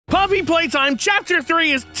Puppy Playtime Chapter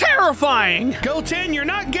 3 is terrifying! Goten, you're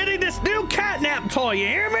not getting this new CATNAP toy, you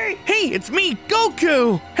hear me? Hey, it's me,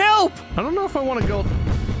 Goku! Help! I don't know if I want to go...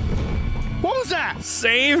 What was that?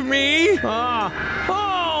 Save me! Oh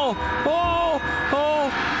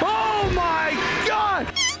my God!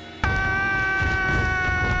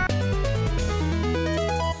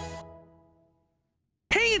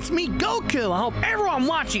 Hey, it's me, Goku! I hope everyone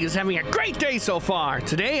watching is having a great day so far.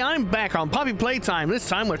 Today, I'm back on Puppy Playtime, this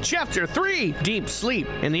time with Chapter 3, Deep Sleep.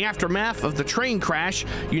 In the aftermath of the train crash,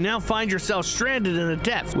 you now find yourself stranded in the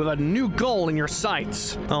depths with a new goal in your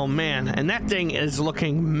sights. Oh man, and that thing is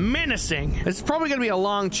looking menacing. It's probably gonna be a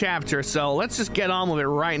long chapter, so let's just get on with it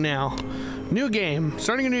right now. New game.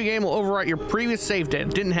 Starting a new game will overwrite your previous save data.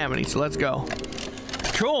 Didn't have any, so let's go.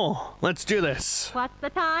 Cool, let's do this. What's the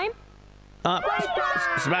time?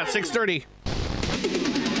 It's about 6:30.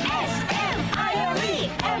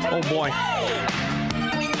 Oh boy.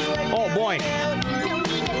 Oh boy.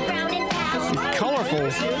 It's colorful.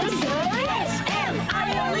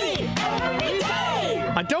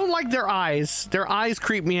 I don't like their eyes. Their eyes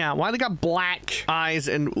creep me out. Why they got black eyes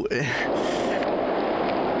and...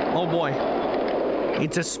 Oh boy.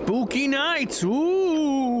 It's a spooky night.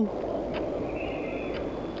 Ooh.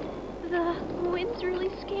 The wind's really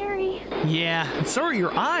scary. Yeah, and so are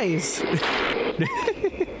your eyes. I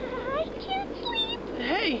can't sleep.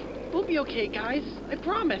 Hey, we'll be okay, guys. I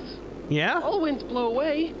promise. Yeah? All winds blow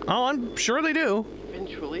away. Oh, I'm sure they do.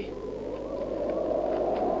 Eventually.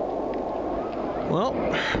 Well,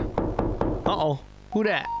 uh-oh. Who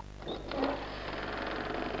that?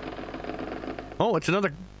 Oh, it's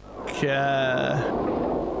another...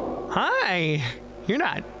 Hi. You're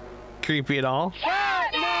not creepy at all.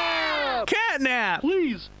 CATNAP! CATNAP!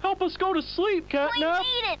 Please, help us go to sleep, CATNAP! We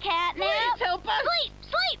need it, CATNAP. Please help us! Sleep,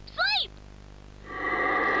 sleep, sleep!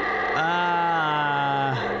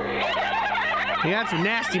 You got some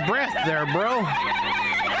nasty breath there, bro.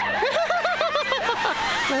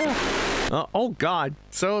 Oh, God.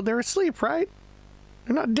 So they're asleep, right?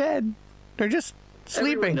 They're not dead. They're just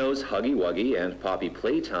sleeping. Everyone knows Huggy Wuggy and Poppy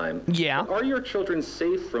Playtime. Yeah. Are your children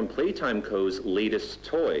safe from Playtime Co.'s latest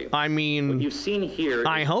toy? I mean... What you've seen here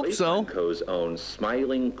I hope so. Playtime Co.'s own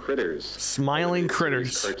Smiling Critters. Smiling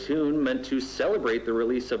Critters. Cartoon meant to celebrate the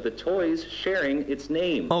release of the toys sharing its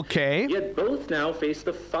name. Okay. Yet both now face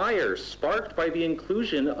the fire sparked by the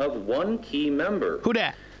inclusion of one key member. Who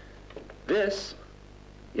that? This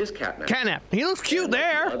is CATNAP. CATNAP. He looks cute And like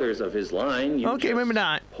there. the others of his line, you Okay, just maybe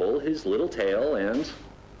not. pull his little tail and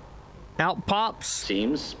Out pops.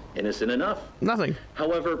 seems innocent enough. Nothing.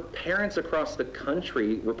 However, parents across the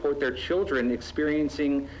country report their children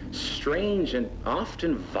experiencing strange and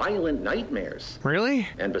often violent nightmares. Really?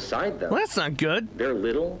 And beside them, Well, that's not good. their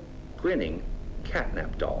little, grinning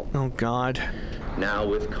CATNAP doll. Oh, God. Now,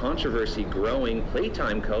 with controversy growing,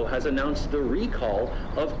 Playtime Co. has announced the recall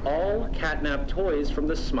of all CATNAP toys from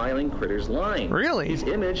the Smiling Critters line. Really? His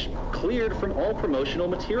image cleared from all promotional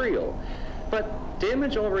material. But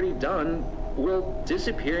damage already done, will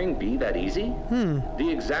disappearing be that easy? The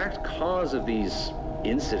exact cause of these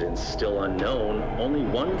incidents still unknown. Only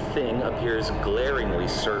one thing appears glaringly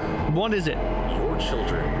certain. What is it? Your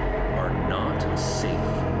children are not safe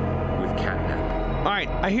with CATNAP. All right,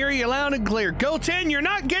 I hear you loud and clear. Goten, you're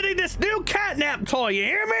not getting this new CATNAP toy, you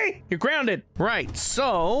hear me? You're grounded. Right,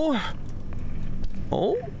 so...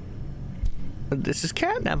 Oh? This is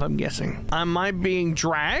CATNAP, I'm guessing. Am I being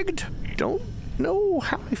dragged? Don't know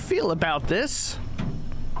how I feel about this.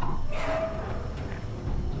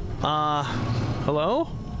 Hello?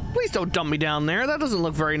 Please don't dump me down there. That doesn't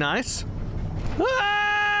look very nice. Ah!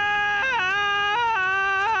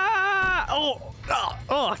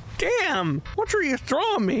 Oh, damn. What are you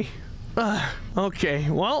throwing me? Okay,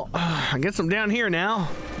 well, I guess I'm down here now.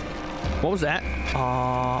 What was that?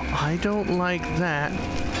 I don't like that.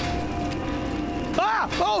 Ah!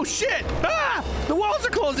 Oh, shit! Ah! The walls are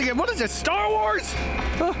closing in. What is this, Star Wars?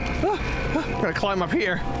 I'm gonna climb up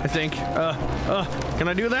here, I think. Can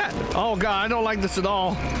I do that? Oh, God, I don't like this at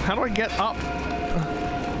all. How do I get up?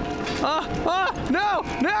 No!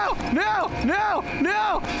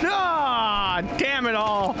 Damn it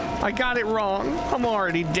all. I got it wrong. I'm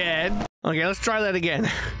already dead. Okay, let's try that again.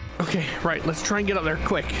 Okay, right, let's try and get up there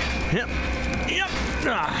quick. Yep.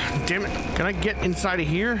 Ah, damn it. Can I get inside of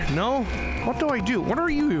here? No? What do I do? What are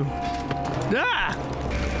you? Ah!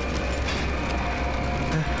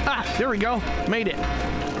 There we go. Made it.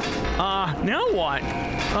 Now what?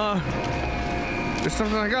 There's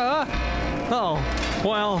something like, oh,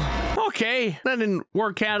 well, okay. That didn't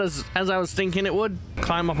work out as I was thinking it would.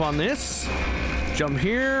 Climb up on this. Jump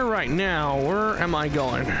here right now. Where am I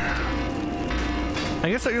going? I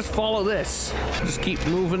guess I just follow this. Just keep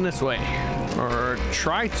moving this way. Or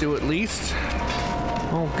try to, at least.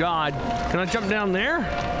 Oh, God. Can I jump down there?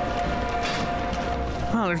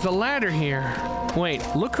 Oh, there's a ladder here. Wait,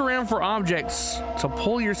 look around for objects to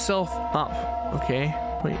pull yourself up. Okay.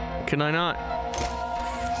 Wait, can I not?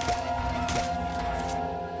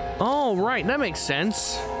 Oh, right. That makes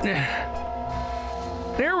sense.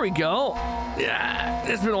 There we go. Yeah,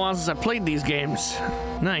 it's been a while since I played these games.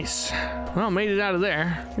 Nice. Well, made it out of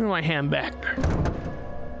there. Give me my hand back.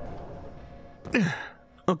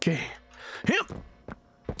 Okay. Yep.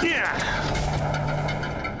 Yeah.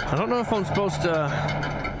 I don't know if I'm supposed to...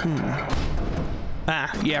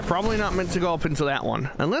 Ah, yeah, probably not meant to go up into that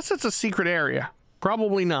one. Unless it's a secret area.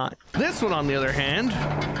 Probably not. This one, on the other hand...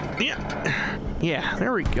 Yeah. Yeah,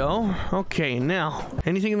 there we go. Okay, now,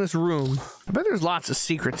 anything in this room? I bet there's lots of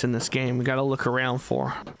secrets in this game we gotta look around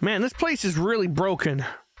for. Man, this place is really broken.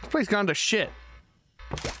 This place gone to shit.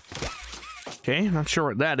 Okay, not sure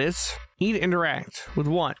what that is. Need to interact with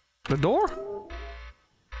what? The door?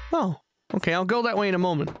 Oh, okay, I'll go that way in a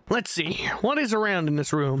moment. Let's see, what is around in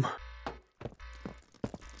this room?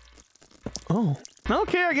 Oh,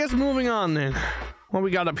 okay, I guess moving on then. What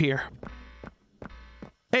we got up here?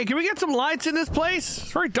 Hey, can we get some lights in this place?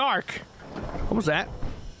 It's very dark. What was that?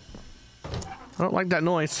 I don't like that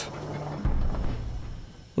noise.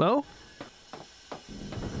 Hello?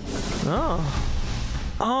 Oh.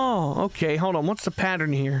 Oh, okay, hold on. What's the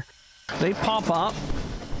pattern here? They pop up.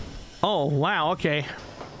 Oh, wow, okay.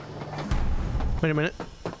 Wait a minute.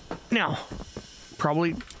 Now.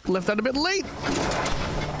 Probably left that a bit late.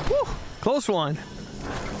 Whew, close one.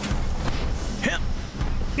 Hup.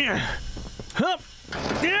 Yeah. Hup.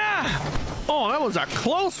 Yeah! Oh, that was a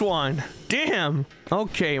close one. Damn.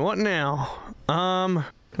 Okay, what now? Can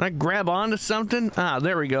I grab onto something? Ah,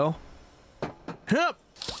 there we go. Hup.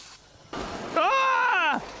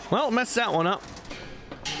 Ah! Well, messed that one up.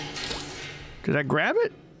 Did I grab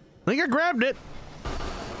it? I think I grabbed it.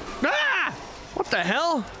 Ah! What the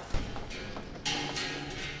hell?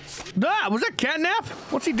 Ah, was that CATNAP?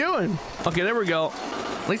 What's he doing? Okay, there we go.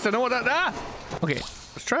 At least I know what that... Ah! Okay,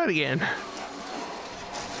 let's try it again.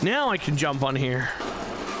 Now I can jump on here.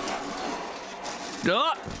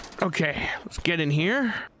 Oh, okay, let's get in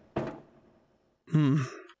here.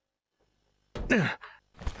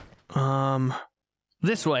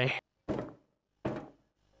 This way.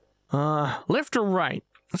 Left or right?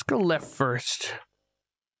 Let's go left first.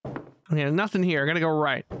 Yeah, nothing here. I gotta go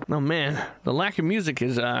right. Oh man, the lack of music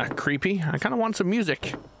is creepy. I kind of want some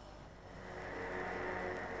music.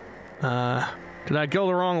 Did I go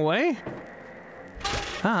the wrong way?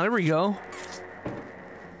 Ah, there we go.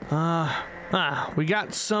 We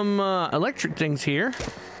got some electric things here.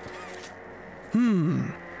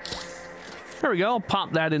 There we go. I'll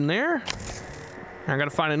pop that in there. I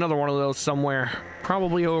gotta find another one of those somewhere.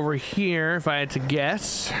 Probably over here, if I had to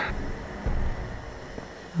guess.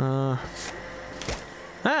 A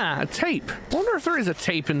tape. I wonder if there is a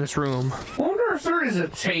tape in this room.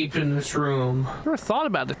 Never thought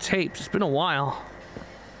about the tapes. It's been a while.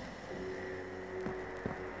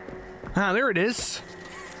 Ah, there it is.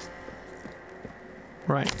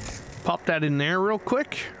 Right. Pop that in there real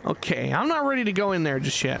quick. Okay, I'm not ready to go in there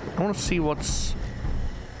just yet. I want to see what's...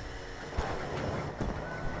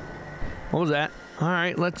 What was that? All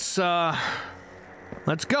right, let's go.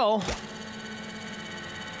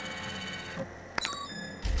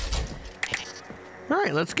 All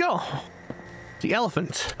right, let's go. The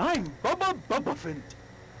elephant. I'm Bubba Bubbaphant.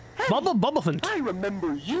 Hey, Bubba Bubbaphant. I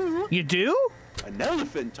remember you. You do? An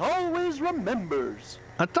elephant always remembers.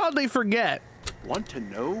 I thought they forget. Want to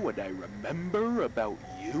know what I remember about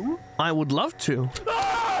you? I would love to.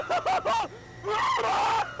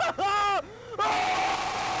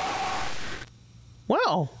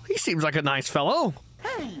 Well, he seems like a nice fellow.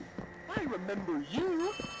 Hey, I remember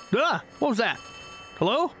you. What was that?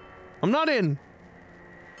 Hello? I'm not in.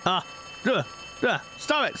 Stop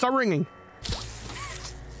it. Stop ringing.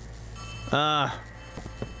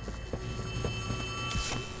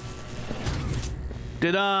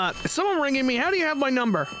 Is someone ringing me? How do you have my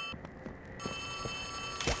number?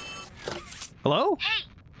 Hello? Hey,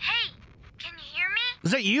 can you hear me?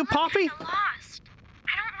 Is that you, I'm Poppy? kinda lost.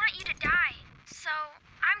 I don't want you to die, so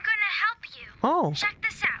I'm gonna help you. Oh. Check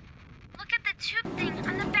this out. Look at the tube thing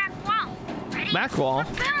on the back wall. Ready? Back wall?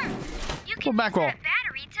 Boom! You can back use wall? that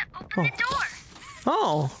battery to open the door.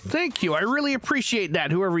 Oh, thank you. I really appreciate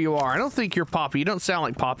that, whoever you are. I don't think you're Poppy. You don't sound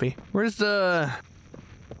like Poppy. Where's the...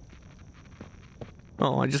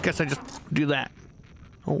 Oh, I just guess I just do that.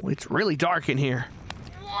 Oh, it's really dark in here.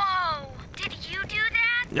 Whoa! Did you do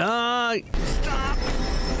that? Stop.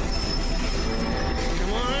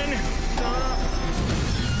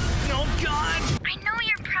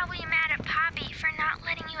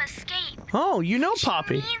 Oh, you know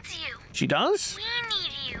Poppy. She needs you. She does? We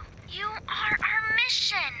need you. You are our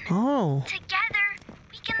mission. Oh. Together,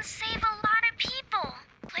 we can save a lot of people.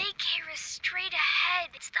 Playcare is straight ahead.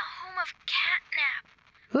 It's the home of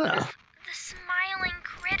CATNAP. Ugh. The smiling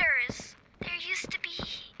critters. There used to be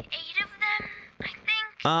 8 of them, I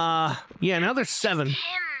think. Yeah, now there's 7. Him.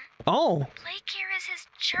 Oh. Playcare is his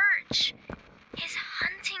church. His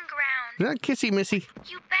hunting ground. Is that Kissy Missy?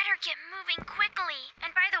 You better get moving quickly.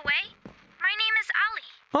 And by the way, my name is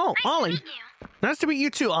Ollie. Oh, Nice to Ollie. meet you. Nice to meet you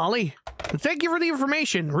too, Ollie. Thank you for the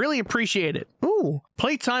information. Really appreciate it. Ooh,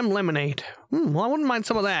 Playtime Lemonade. Well, I wouldn't mind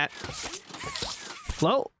some of that.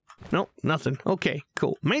 Hello? Nope, nothing. Okay,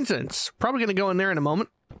 cool. Maintenance. Probably gonna go in there in a moment.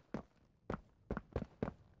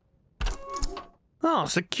 Oh,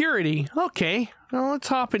 security. Okay. Well, let's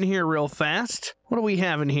hop in here real fast. What do we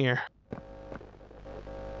have in here?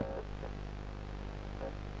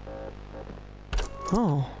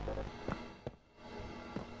 Oh.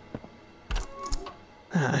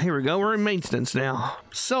 Here we go. We're in maintenance now.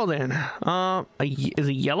 So then, is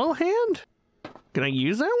a yellow hand? Can I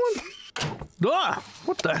use that one? Ah!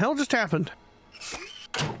 What the hell just happened?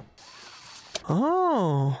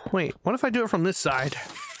 Oh, wait. What if I do it from this side?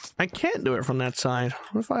 I can't do it from that side.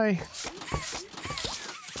 What if I...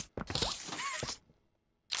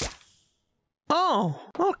 Oh,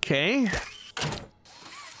 okay.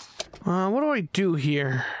 What do I do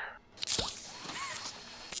here?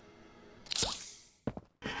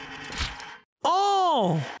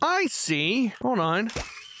 Oh, I see. Hold on.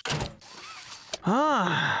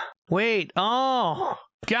 Ah, wait. Oh,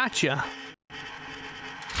 gotcha.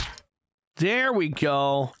 There we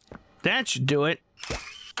go. That should do it.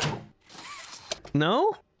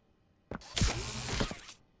 No?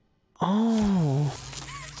 Oh.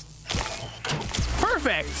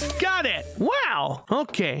 Perfect. Got it. Wow.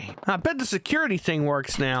 Okay. I bet the security thing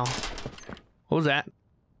works now. What was that?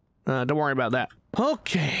 Don't worry about that.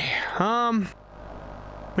 Okay.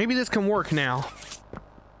 Maybe this can work now.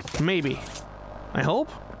 Maybe. I hope.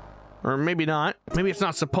 Or maybe not. Maybe it's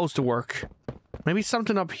not supposed to work. Maybe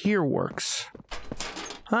something up here works.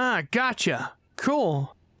 Ah, gotcha.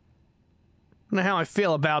 Cool. I don't know how I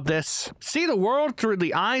feel about this. See the world through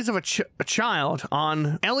the eyes of a child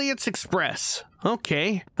on Elliot's Express.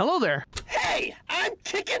 Okay. Hello there. Hey, I'm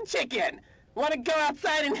Chicken. Want to go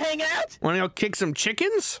outside and hang out? Want to go kick some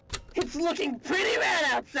chickens? It's looking pretty rad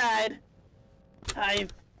outside.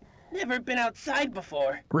 I've never been outside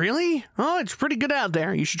before. Really? Oh, it's pretty good out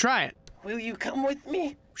there. You should try it. Will you come with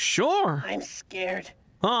me? Sure. I'm scared.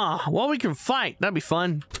 Ah, well, we can fight. That'd be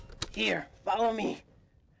fun. Here, follow me.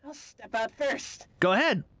 I'll step out first. Go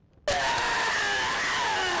ahead.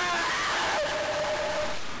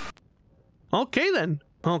 Okay, then.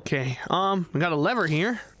 Okay, we got a lever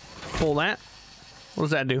here. Pull that. What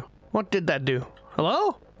does that do? What did that do?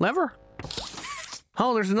 Hello? Lever?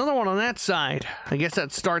 Oh, there's another one on that side. I guess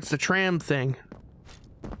that starts the tram thing.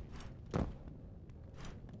 I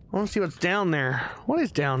want to see what's down there. What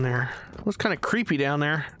is down there? It looks kind of creepy down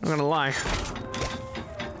there. I'm gonna lie.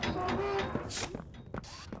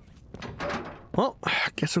 Well,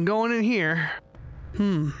 guess I'm going in here.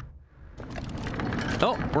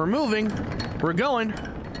 Oh, we're moving. We're going.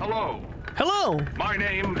 Hello. Hello. My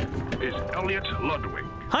name is Elliot Ludwig.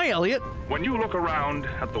 Hi, Elliot. When you look around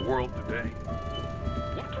at the world today,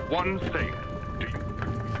 what one thing do you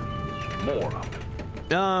more of?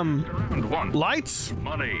 Around one. Lights?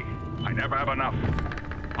 Money. I never have enough.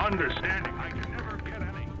 Understanding. I can never get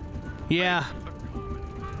any. Yeah.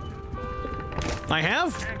 I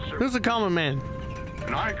have? Who's the common man?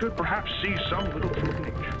 And I could perhaps see some little truth in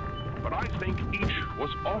each. But I think each was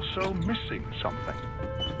also missing something.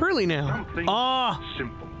 Really now? Something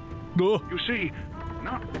simple. You see,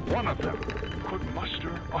 not one of them could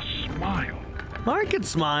muster a smile. I can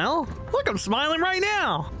smile. Look, I'm smiling right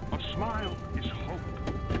now. A smile is hope.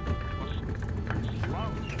 Is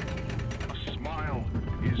love. A smile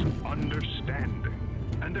is understanding.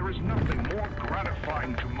 And there is nothing more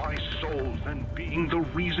gratifying to my soul than being the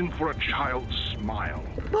reason for a child's smile.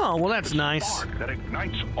 Oh, well, that's nice. Spark that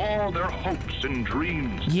ignites all their hopes and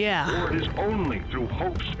dreams. Yeah. For it is only through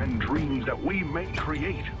hopes and dreams that we may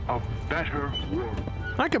create a better world.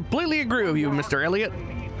 I completely agree with you, Mr. Elliot.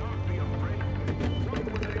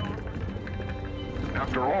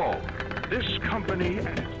 After all, this company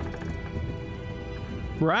and its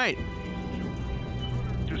Right.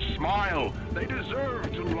 to smile, they deserve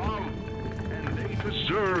to love, and they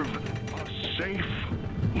deserve a safe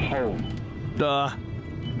home.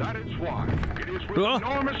 That is why it is with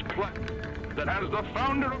enormous pleasure that as the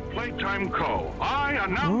founder of Playtime Co., I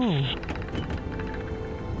announce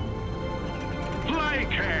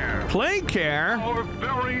Playcare. Playcare? Our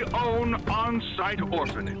very own on-site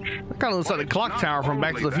orphanage. That kind of looks like the clock tower from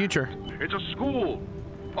Back to the Future. It's a school,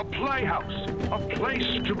 a playhouse, a place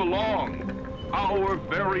to belong. Our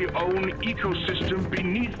very own ecosystem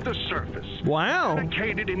beneath the surface. Wow.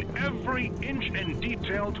 Dedicated in every inch and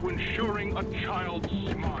detail to ensuring a child's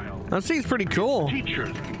smile. That seems pretty cool.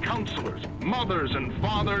 Teachers and counselors, mothers and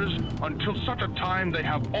fathers, until such a time they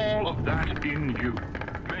have all of that in you.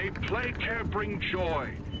 May Playcare bring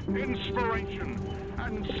joy, inspiration,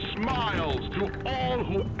 and smiles to all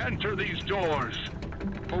who enter these doors.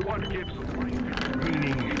 For what gives life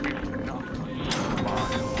meaning if not a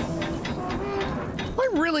smile? I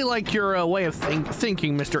really like your way of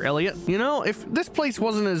thinking, Mr. Elliot. You know, if this place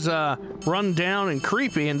wasn't as run down and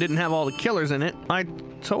creepy and didn't have all the killers in it, I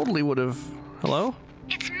totally would have... Hello?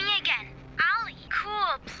 It's me again, Ollie.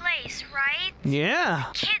 Cool place, right? Yeah.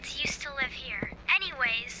 The kids used to live here.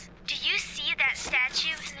 Anyways, do you see that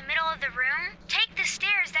statue in the middle of the room? Take the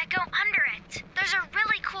stairs that go under it. There's a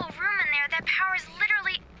really cool room in there that powers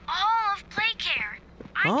literally all of Playcare.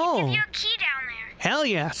 I can give you a key down there. Hell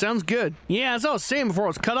yeah, sounds good. Yeah, as I was saying before it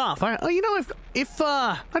was cut off, you know, if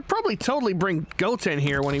I'd probably totally bring Goten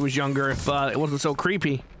here when he was younger if it wasn't so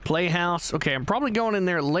creepy. Playhouse. Okay, I'm probably going in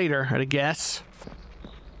there later, I'd guess.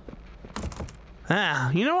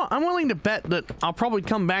 You know what? I'm willing to bet that I'll probably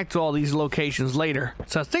come back to all these locations later.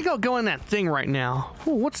 So I think I'll go in that thing right now.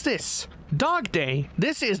 Ooh, what's this? Dog Day.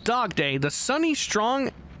 This is Dog Day, the sunny,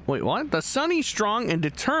 strong... Wait, what? The sunny, strong, and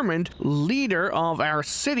determined leader of our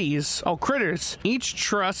cities. Oh, critters. Each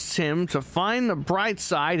trusts him to find the bright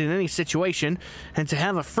side in any situation and to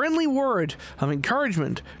have a friendly word of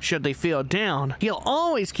encouragement should they feel down. He'll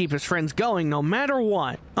always keep his friends going no matter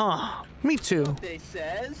what. Oh, me too. They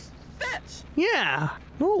says fetch. Yeah.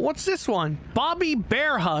 Oh, what's this one? Bobby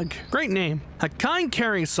Bear Hug. Great name. A kind,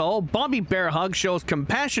 caring soul, Bobby Bear Hug shows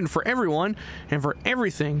compassion for everyone and for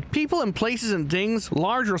everything. People and places and things,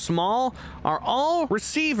 large or small, are all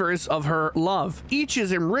receivers of her love. Each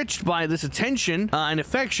is enriched by this attention and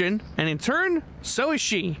affection, and in turn, so is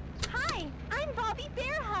she. Hi, I'm Bobby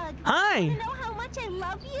Bear Hug. Hi. You know how much I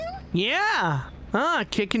love you? Yeah.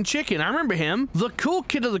 Kickin' Chicken. I remember him. The cool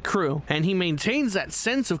kid of the crew. And he maintains that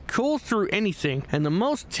sense of cool through anything. And the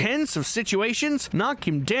most tense of situations, knock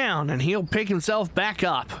him down and he'll pick himself back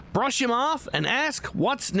up. Brush him off and ask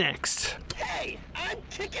what's next. Hey, I'm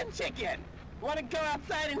Kickin' Chicken. Wanna go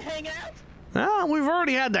outside and hang out? We've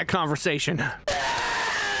already had that conversation.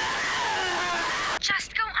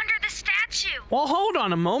 Just go under the statue. Well, hold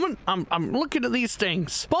on a moment. I'm looking at these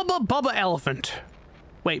things. Bubba Elephant.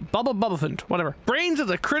 Wait, Bubbaphant, whatever. Brains of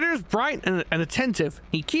the critters bright and attentive.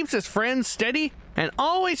 He keeps his friends steady and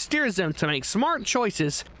always steers them to make smart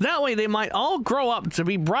choices. That way they might all grow up to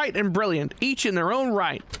be bright and brilliant, each in their own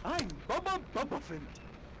right. I'm Bubbaphant.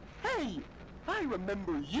 Hey, I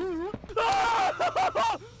remember you.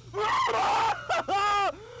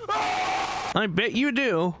 I bet you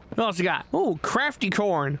do. What else you got? Oh, Crafty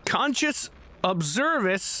Corn. Conscious a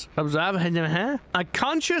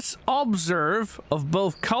conscious observe of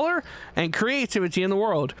both color and creativity in the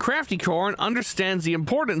world. Crafty Corn understands the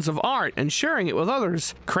importance of art and sharing it with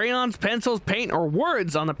others. Crayons, pencils, paint, or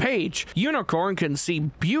words on the page. Unicorn can see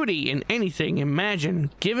beauty in anything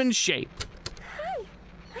imagined, given shape. Hi,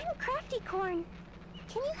 I'm Crafty Corn.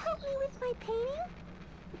 Can you help me with my painting?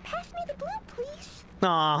 Pass me the blue, please.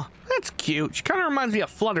 Aw, that's cute. She kind of reminds me of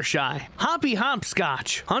Fluttershy. Hoppy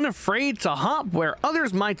Hopscotch. Unafraid to hop where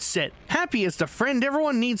others might sit. Happy is the friend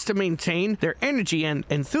everyone needs to maintain their energy and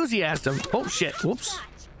enthusiasm. Oh, shit. Whoops.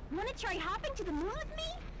 Wanna try hopping to the moon with me?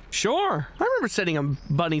 Sure. I remember sending a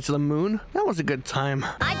bunny to the moon. That was a good time.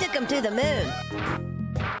 I took him to the moon.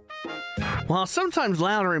 While sometimes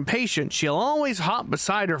loud or impatient, she'll always hop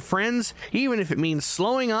beside her friends, even if it means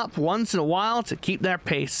slowing up once in a while to keep their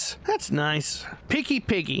pace. That's nice. Picky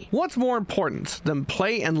Piggy. What's more important than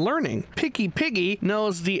play and learning? Picky Piggy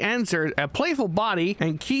knows the answer. A playful body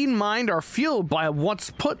and keen mind are fueled by what's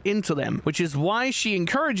put into them, which is why she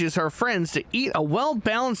encourages her friends to eat a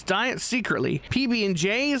well-balanced diet secretly.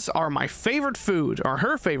 PB&Js are my favorite food, or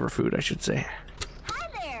her favorite food, I should say. Hi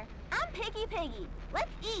there, I'm Picky Piggy. Let's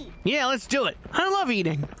eat. Yeah, let's do it. I love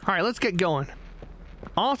eating. All right, let's get going.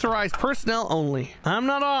 Authorized personnel only. I'm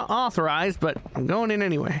not authorized, but I'm going in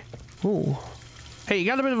anyway. Ooh. Hey, you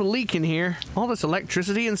got a bit of a leak in here. All this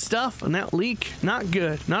electricity and stuff, and that leak, not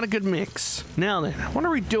good. Not a good mix. Now then, what are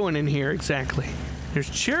we doing in here exactly? There's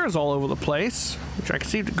chairs all over the place, which I can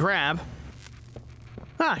seem to grab.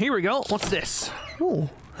 Ah, here we go. What's this? Ooh,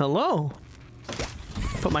 hello.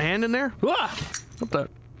 Put my hand in there. Ah! What the?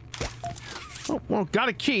 Oh, well, got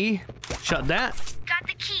a key. Shut that. Got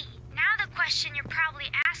the key. Now the question you're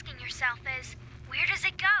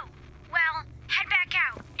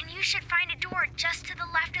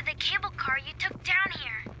you took down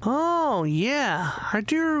here. Oh, yeah. I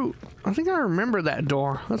think I remember that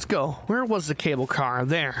door. Let's go. Where was the cable car?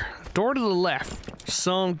 There. Door to the left.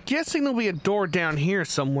 So I'm guessing there'll be a door down here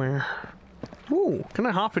somewhere. Ooh, can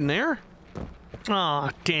I hop in there? Aw, oh,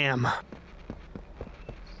 damn.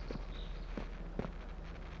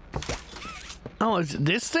 Oh, is it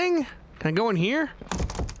this thing? Can I go in here?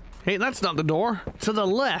 Hey, that's not the door. To the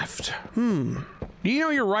left. Do you know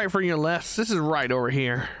your right from your left? This is right over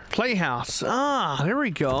here. Playhouse. Ah, there we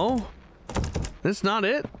go. That's not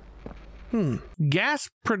it? Gas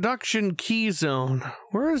production key zone.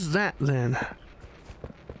 Where is that then?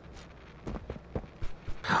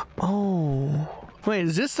 Oh. Wait,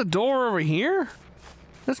 is this the door over here?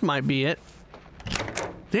 This might be it.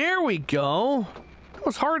 There we go. It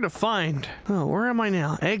was hard to find. Oh, where am I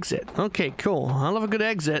now? Exit. Okay, cool. I love a good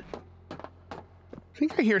exit. I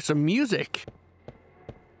think I hear some music.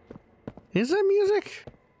 Is that music?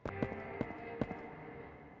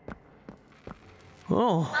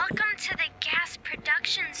 Oh. Welcome to the gas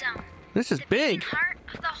production zone. This is the big. The heart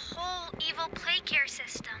of the whole evil play care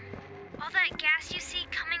system. All that gas you see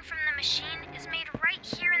coming from the machine is made right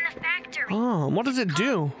here in the factory. Oh, what does it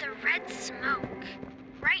do? The red smoke.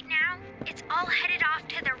 Right now, it's all headed off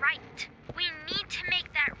to the right. We need to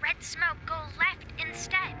make that red smoke go left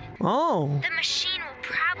instead. Oh. The machine will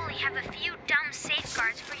probably have a few dumb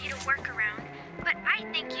safeguards for you to work around, but I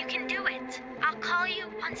think you can do it. I'll call you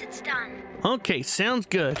once it's done. Okay, sounds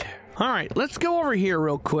good. All right, let's go over here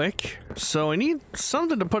real quick. So I need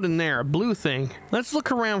something to put in there, a blue thing. Let's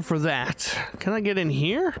look around for that. Can I get in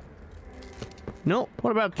here? Nope.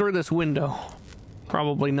 What about through this window?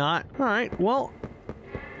 Probably not. All right, well.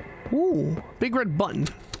 Ooh, big red button.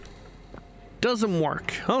 Doesn't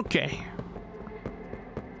work. Okay.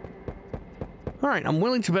 All right, I'm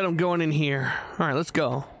willing to bet I'm going in here. All right, let's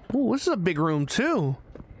go. Ooh, this is a big room too.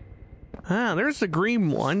 Ah, there's the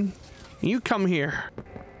green one. You come here.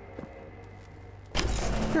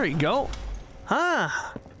 There you go.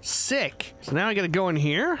 Ah, sick. So now I gotta go in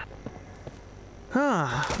here.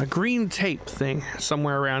 Ah, a green tape thing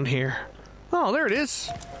somewhere around here. Oh, there it is.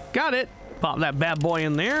 Got it. Pop that bad boy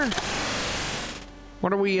in there.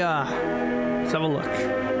 What are we, let's have a look.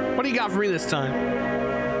 What do you got for me this time?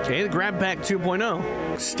 Okay, the grab pack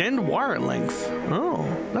 2.0. Extend wire length. Oh,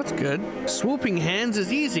 that's good. Swooping hands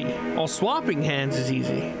is easy. While swapping hands is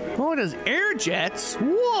easy. Oh, it has air jets.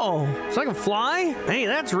 Whoa, so I can fly? Hey,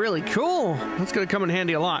 that's really cool. That's gonna come in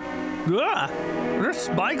handy a lot. Ugh. Are there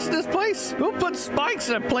spikes in this place? Who puts spikes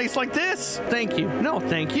in a place like this? Thank you. No,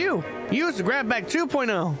 thank you. Use the grab bag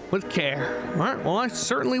 2.0 with care. All right, well, I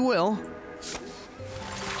certainly will.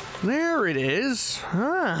 There it is.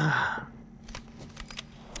 Ah.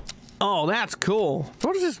 Oh, that's cool.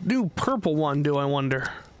 What does this new purple one do, I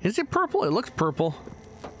wonder? Is it purple? It looks purple.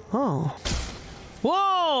 Oh.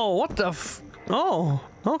 Whoa, what the oh,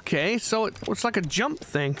 okay, so it's like a jump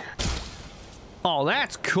thing. Oh,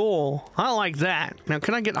 that's cool. I like that. Now,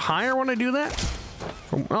 can I get higher when I do that?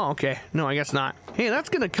 Oh, okay. No, I guess not. Hey, that's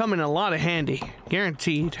gonna come in a lot of handy.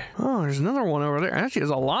 Guaranteed. Oh, there's another one over there. Actually, there's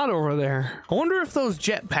a lot over there. I wonder if those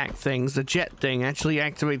jetpack things, the jet thing, actually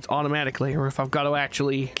activates automatically, or if I've got to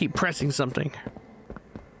actually keep pressing something.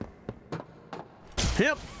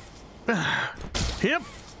 Yep. Yep.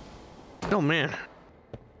 Oh, man.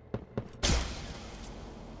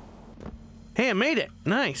 Hey, I made it.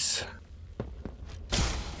 Nice.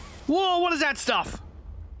 Whoa, what is that stuff?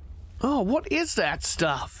 Oh, what is that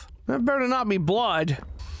stuff? That better not be blood.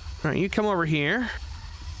 All right, you come over here.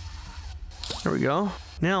 There we go.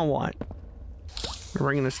 Now what? We're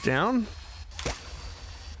bringing this down.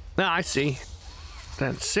 Ah, I see.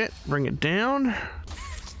 That's it. Bring it down.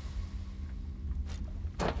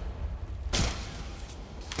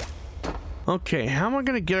 Okay, how am I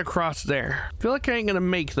gonna get across there? I feel like I ain't gonna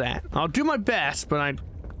make that. I'll do my best, but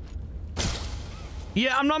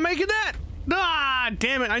yeah, I'm not making that! Ah,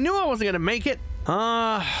 damn it. I knew I wasn't gonna make it.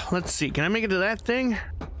 Let's see. Can I make it to that thing?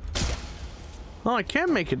 Oh, I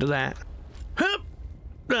can make it to that. Hup!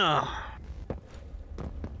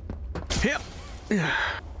 Yep.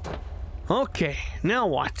 Okay, now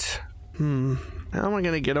what? How am I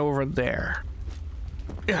gonna get over there?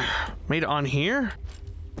 Made it on here?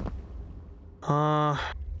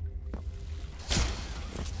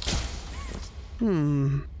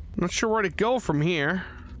 Not sure where to go from here.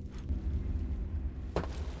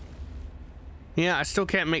 Yeah, I still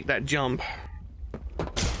can't make that jump.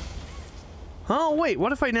 Oh, wait,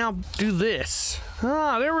 what if I now do this?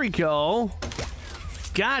 Ah, there we go.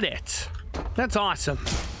 Got it. That's awesome.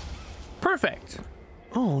 Perfect.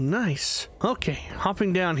 Oh, nice. Okay,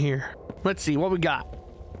 hopping down here. Let's see what we got.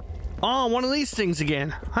 Oh, one of these things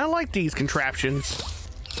again. I like these contraptions.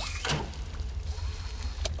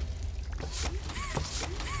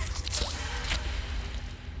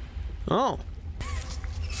 Oh.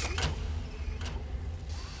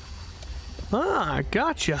 Ah,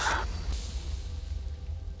 gotcha.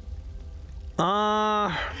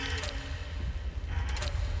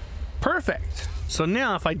 Perfect. So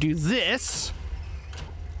now if I do this...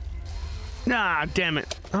 Ah, damn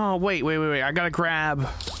it. Oh, wait. I gotta grab...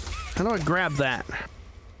 How do I grab that?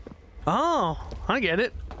 Oh, I get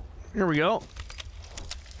it. Here we go.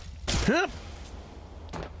 Hup.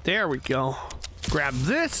 There we go. Grab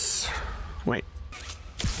this. Wait.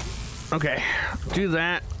 Okay. Do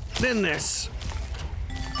that. Then this.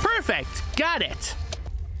 Perfect. Got it.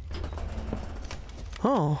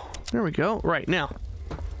 Oh, there we go. Right now.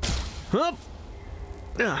 Up.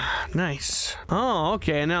 Ah, nice. Oh,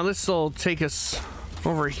 okay. Now this will take us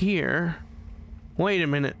over here. Wait a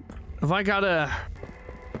minute. Have I gotta...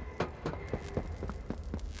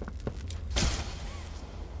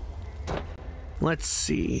 Let's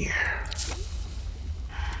see.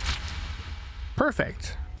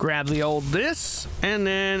 Perfect. Grab the old this, and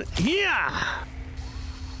then, yeah!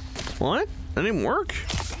 What? That didn't work?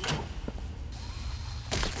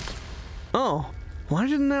 Oh, why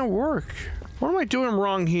didn't that work? What am I doing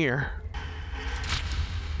wrong here?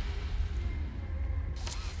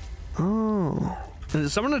 Oh. Is it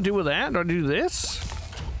something to do with that? Do I do this?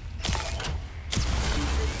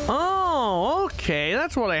 Oh, okay.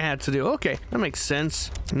 That's what I had to do. Okay, that makes sense.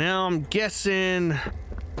 Now I'm guessing...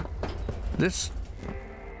 This...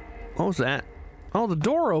 What was that? Oh, the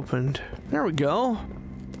door opened. There we go.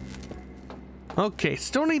 Okay,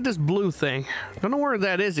 still need this blue thing. Don't know where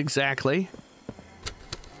that is exactly.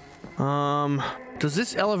 Does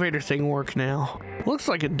this elevator thing work now? Looks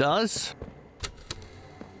like it does.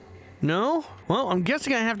 No? Well, I'm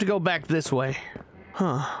guessing I have to go back this way.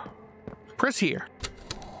 Huh. Press here.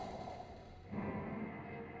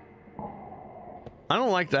 I don't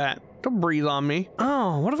like that. Don't breathe on me.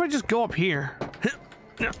 Oh, what if I just go up here?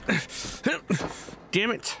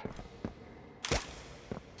 Damn it.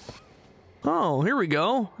 Oh, here we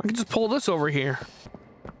go. I can just pull this over here.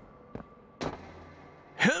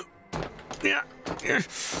 Yeah.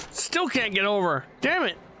 Still can't get over. Damn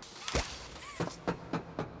it.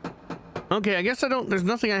 Okay, I guess there's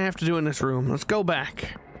nothing I have to do in this room. Let's go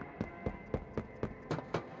back.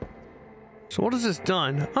 So what has this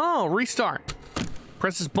done? Oh, restart.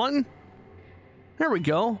 Press this button. There we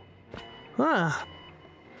go. Ah.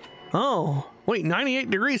 Oh, wait, 98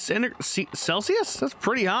 degrees Celsius? That's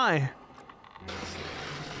pretty high.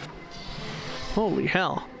 Holy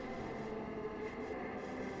hell.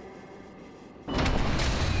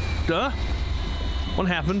 Duh. What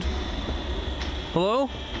happened? Hello?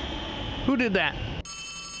 Who did that?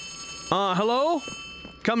 Hello?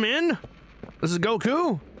 Come in? This is Goku?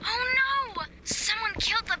 Oh no! Someone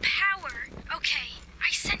killed the power. Okay,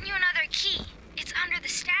 I sent you another key. It's under the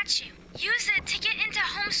statue. Use it to get into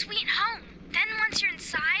Home Sweet Home. Then once you're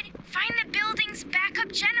inside, find the building's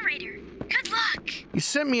backup generator. Good luck! You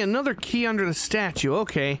sent me another key under the statue.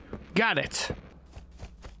 Okay, got it.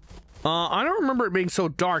 I don't remember it being so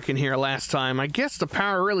dark in here last time. I guess the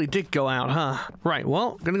power really did go out, huh? Right,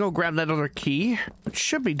 well, gonna go grab that other key. It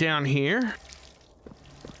should be down here.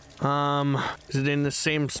 Is it in the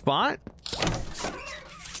same spot?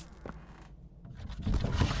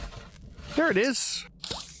 There it is.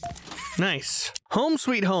 Nice. Home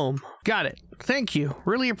Sweet Home. Got it. Thank you.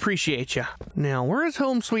 Really appreciate ya. Now, where is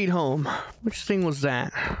Home Sweet Home? Which thing was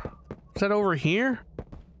that? Is that over here?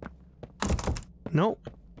 Nope.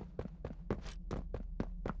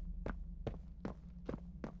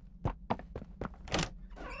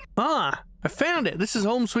 Ah, I found it. This is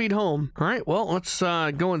Home Sweet Home. All right, well, let's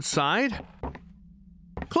go inside.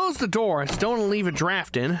 Close the door. I just don't want to leave a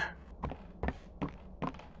draft in.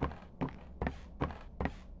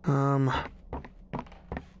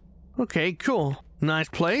 Okay, cool. Nice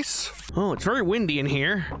place. Oh, it's very windy in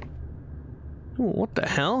here. Ooh, what the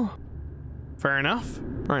hell? Fair enough.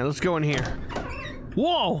 All right, let's go in here.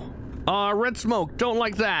 Whoa! Red smoke. Don't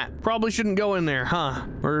like that. Probably shouldn't go in there, huh?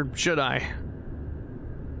 Or should I?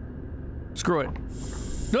 Screw it.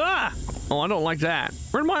 Ah! Oh, I don't like that.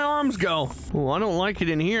 Where'd my arms go? Oh, I don't like it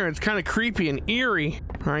in here. It's kind of creepy and eerie.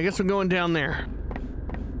 All right, I guess I'm going down there.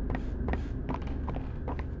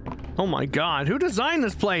 Oh my god, who designed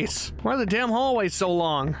this place? Why are the damn hallways so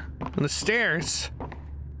long? And the stairs.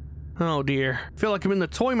 Oh dear. I feel like I'm in the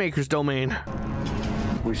toy maker's domain.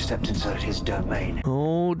 We've stepped inside his domain.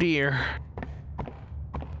 Oh dear.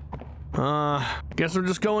 Guess we're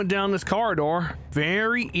just going down this corridor.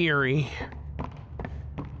 Very eerie.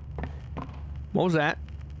 What was that?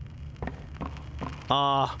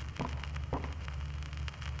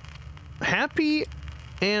 Happy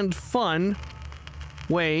and fun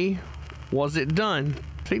way was it done?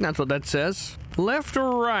 I think that's what that says. Left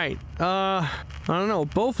or right? I don't know.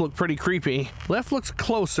 Both look pretty creepy. Left looks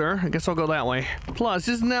closer. I guess I'll go that way. Plus,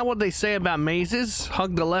 isn't that what they say about mazes?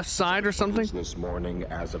 Hug the left side or something? This morning,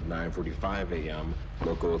 as of 9:45 a.m.,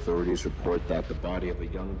 local authorities report that the body of a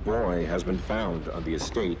young boy has been found on the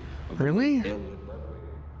estate of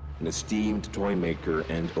an esteemed toy maker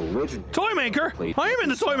and original toy maker? I am in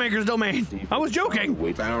the toy maker's domain. I was joking.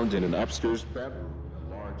 We found in an upstairs bedroom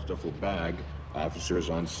a large duffel bag. Officers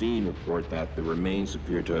on scene report that the remains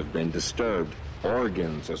appear to have been disturbed.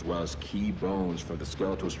 Organs as well as key bones from the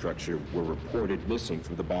skeletal structure were reported missing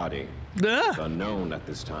from the body. It's unknown at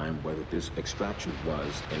this time whether this extraction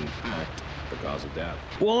was, in fact, the cause of death.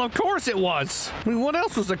 Well, of course it was. I mean, what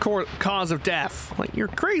else was the cause of death? Like, you're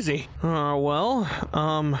crazy. Well,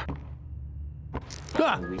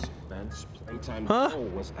 In recent events, Playtime Chapter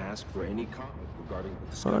was asked for any comment regarding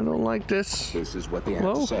the discovery. I don't like this. This is what they had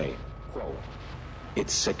to say. Quote,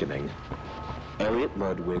 "It's sickening. Elliot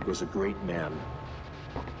Ludwig was a great man,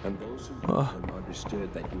 and those who knew him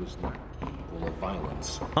understood that he was not capable of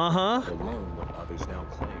violence, alone what others now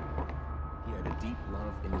claim. He had a deep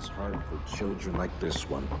love in his heart for children like this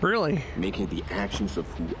one. Really? Making the actions of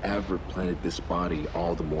whoever planted this body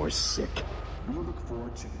all the more sick. We look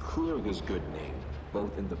forward to clearing his good name,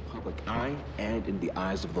 both in the public eye and in the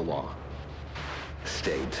eyes of the law.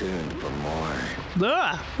 Stay tuned for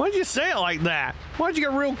more." Why'd you say it like that? Why'd you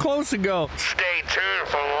get real close and go, "Stay tuned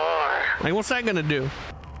for more"? Like, what's that gonna do?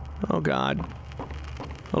 Oh, God.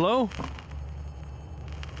 Hello?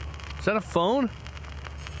 Is that a phone?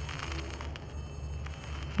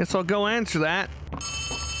 Guess I'll go answer that.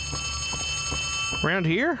 Around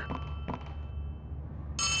here?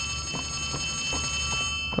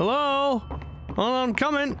 Hello? Hold on, I'm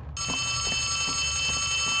coming.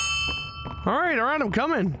 All right, I'm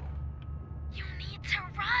coming. You need to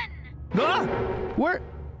run. Where?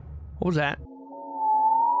 What was that?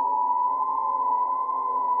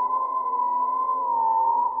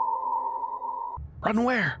 Run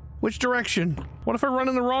where? Which direction? What if I run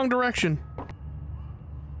in the wrong direction?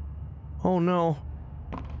 Oh no.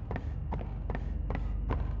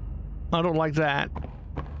 I don't like that.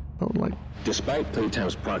 I don't like... Despite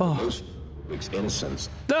Playtime's proclamation of Ludwig's innocence,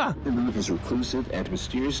 I believe his reclusive and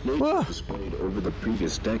mysterious nature displayed over the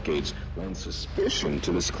previous decades lends suspicion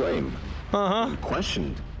to this claim. When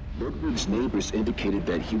questioned, Ludwig's neighbors indicated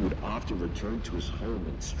that he would often return to his home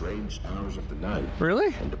in strange hours of the night.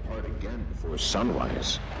 Really? And depart again before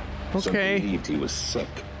sunrise. Okay. Some believed he was sick.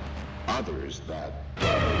 Others that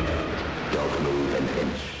don't move an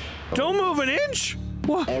inch. Don't move an inch?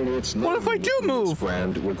 What if I do move?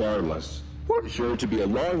 Friend, regardless. What? Sure to be a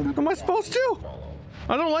long. Am I supposed to?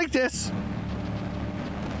 I don't like this.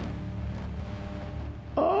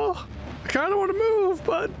 Oh, I kind of want to move,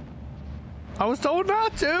 but I was told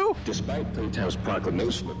not to. Despite Playtime's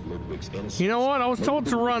proclamation of Ludwig's innocence. You know what? I was told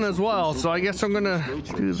to run as well, so I guess I'm gonna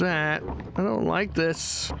do that. I don't like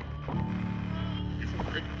this.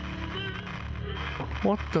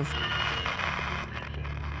 What the?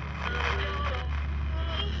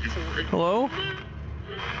 Hello?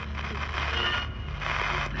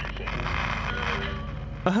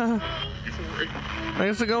 I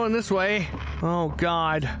guess I'm going this way. Oh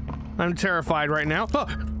God, I'm terrified right now. Oh,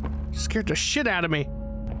 scared the shit out of me.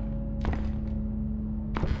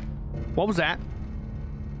 What was that?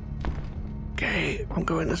 Okay, I'm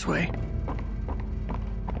going this way.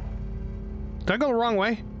 Did I go the wrong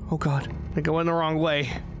way? Oh God, I think I went the wrong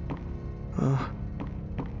way.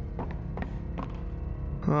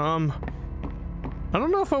 I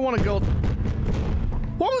don't know if I want to go.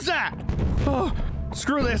 What was that? Oh,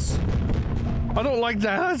 screw this. I don't like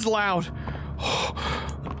that. That's loud.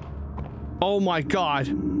 Oh my God.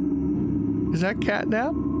 Is that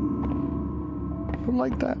CATNAP? Don't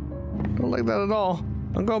like that. Don't like that at all.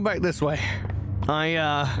 I'm going back this way. I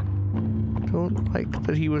don't like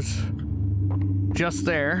that he was just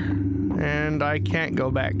there, and I can't go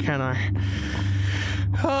back, can I?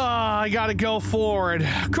 Oh, I gotta go forward.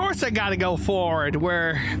 Of course I gotta go forward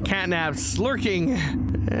where CATNAP's lurking.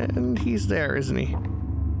 And he's there, isn't he?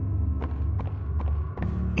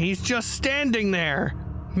 He's just standing there,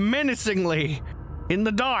 menacingly, in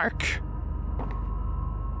the dark.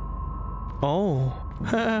 Oh.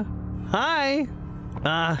 Hi.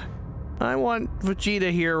 I want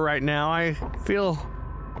Vegeta here right now. I feel...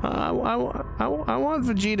 I want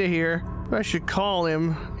Vegeta here. I should call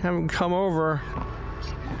him, have him come over.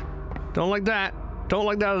 Don't like that. Don't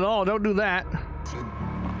like that at all. Don't do that.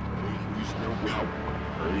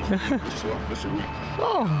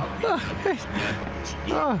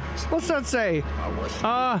 What's that say?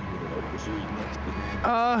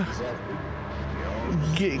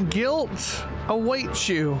 Guilt awaits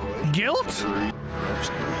you. Guilt?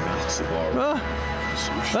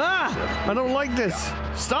 I don't like this.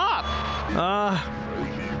 Stop!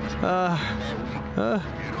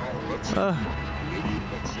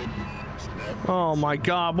 Oh my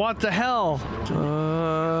God, what the hell?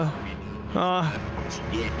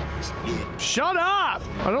 Shut up!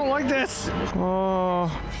 I don't like this.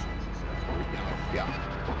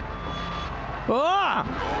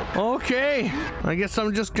 Okay. I guess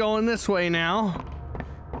I'm just going this way now.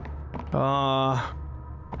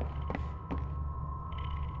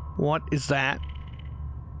 What is that?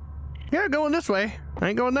 Yeah, going this way. I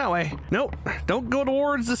ain't going that way. Nope. Don't go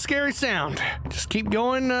towards the scary sound. Just keep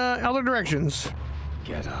going other directions.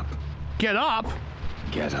 Get up. Get up?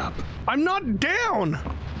 Get up. I'm not down.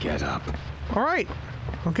 Get up. All right.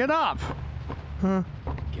 I'll get up.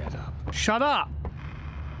 Get up. Shut up.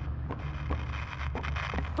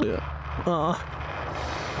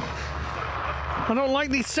 I don't like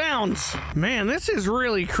these sounds. Man, this is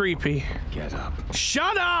really creepy. Get up.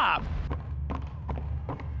 Shut up!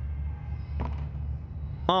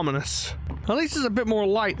 Ominous. At least there's a bit more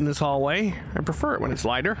light in this hallway. I prefer it when it's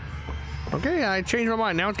lighter. Okay, I changed my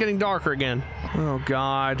mind. Now it's getting darker again. Oh,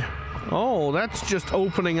 God. Oh, that's just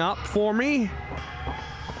opening up for me.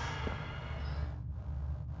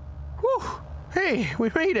 Whew. Hey, we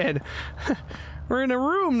made it. We're in a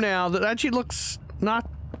room now that actually looks not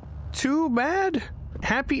too bad.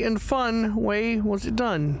 Happy and fun way was it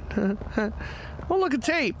done. Oh, look at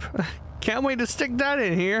tape. Can't wait to stick that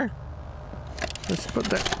in here. Let's put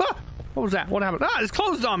that. Ah! What was that? What happened? Ah, it's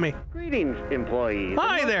closed on me. Greetings, employees.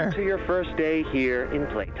 Hi there. To your first day here in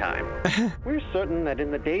Playtime. We're certain that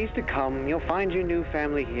in the days to come, you'll find your new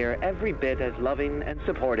family here every bit as loving and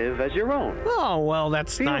supportive as your own. Oh, well,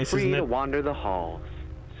 that's nice, isn't it? Feel free to wander the halls,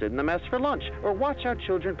 sit in the mess for lunch, or watch our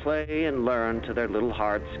children play and learn to their little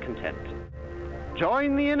hearts' content.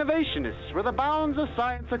 Join the innovationists where the bounds of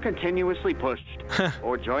science are continuously pushed.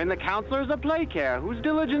 Or join the counselors of Playcare whose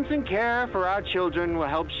diligence and care for our children will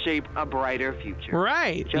help shape a brighter future.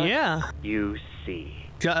 Right, yeah. You see.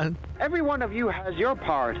 Every one of you has your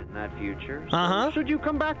part in that future. So should you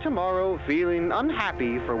come back tomorrow feeling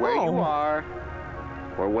unhappy for where you are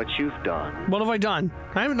or what you've done. What have I done?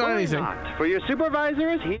 I haven't done anything. Not, for your supervisor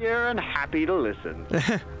is here and happy to listen.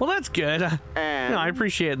 Well, that's good. And no, I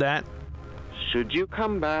appreciate that. Should you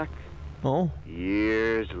come back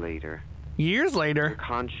years later, your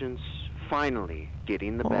conscience finally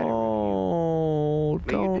getting the better. Oh,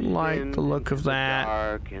 don't like the look of that.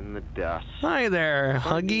 Dark and the dust. Hi there,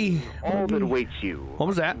 Huggy. All that awaits you. What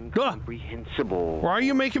was that? Incomprehensible. Why are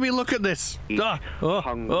you making me look at this? Each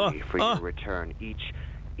hungry for your return. Each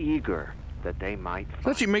eager that they might find. It's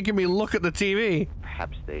actually making me look at the TV.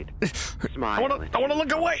 Perhaps they'd smile. I want to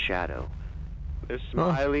look away. Shadow. Their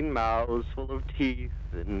smiling mouths full of teeth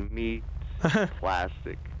and meat,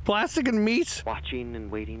 plastic. Plastic and meat? Watching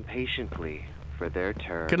and waiting patiently for their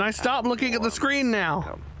turn. Can I stop looking at the screen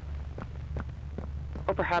now?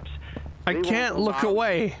 Or perhaps I can't look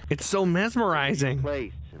away. It's so mesmerizing.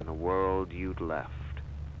 Place in the world you'd left.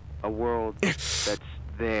 A world that's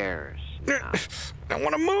theirs now. I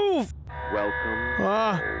want to move. Welcome.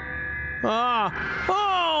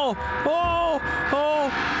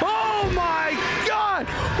 Oh my